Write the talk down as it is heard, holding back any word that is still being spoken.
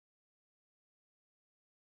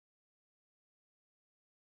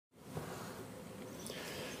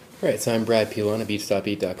Right, so I'm Brad Pilon of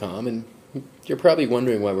Beats.beat.com, and you're probably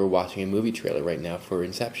wondering why we're watching a movie trailer right now for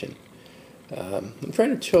Inception. I'm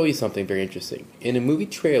trying to show you something very interesting. In a movie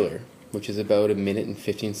trailer, which is about a minute and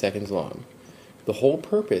 15 seconds long, the whole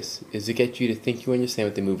purpose is to get you to think you understand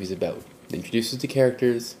what the movie's about. It introduces the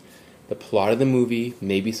characters, the plot of the movie,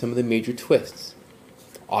 maybe some of the major twists.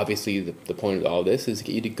 Obviously, the point of all this is to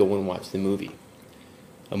get you to go and watch the movie.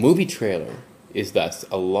 A movie trailer is thus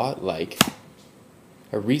a lot like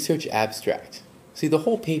a research abstract. See, the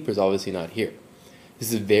whole paper is obviously not here. This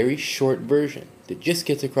is a very short version that just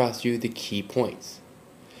gets across to you the key points.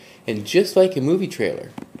 And just like a movie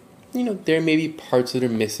trailer, there may be parts that are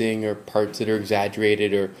missing or parts that are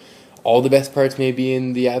exaggerated, or all the best parts may be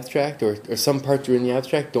in the abstract, or some parts that are in the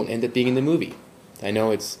abstract don't end up being in the movie. I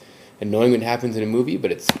know it's annoying when it happens in a movie,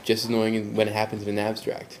 but it's just as annoying when it happens in an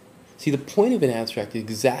abstract. See, the point of an abstract is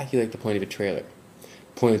exactly like the point of a trailer.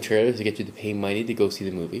 The point of a trailer is to get you to pay money to go see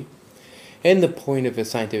the movie. And the point of a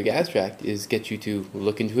scientific abstract is get you to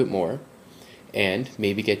look into it more and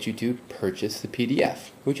maybe get you to purchase the PDF,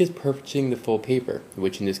 which is purchasing the full paper,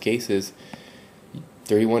 which in this case is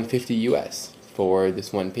 $31.50 US for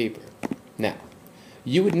this one paper. Now,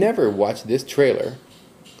 you would never watch this trailer,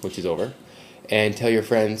 which is over, and tell your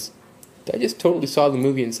friends, I just totally saw the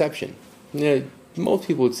movie Inception. Most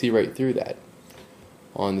people would see right through that.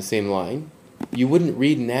 On the same line, you wouldn't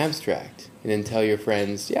read an abstract and then tell your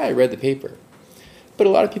friends, yeah, I read the paper. But a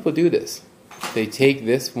lot of people do this. They take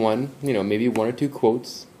this one, maybe one or two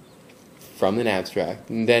quotes from an abstract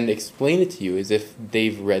and then explain it to you as if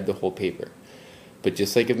they've read the whole paper. But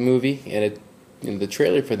just like a movie and in the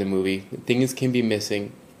trailer for the movie, things can be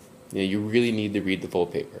missing. You really need to read the full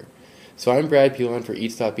paper. So I'm Brad Pilon for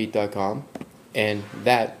Eats.beat.com, and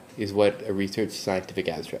that is what a research scientific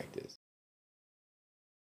abstract is.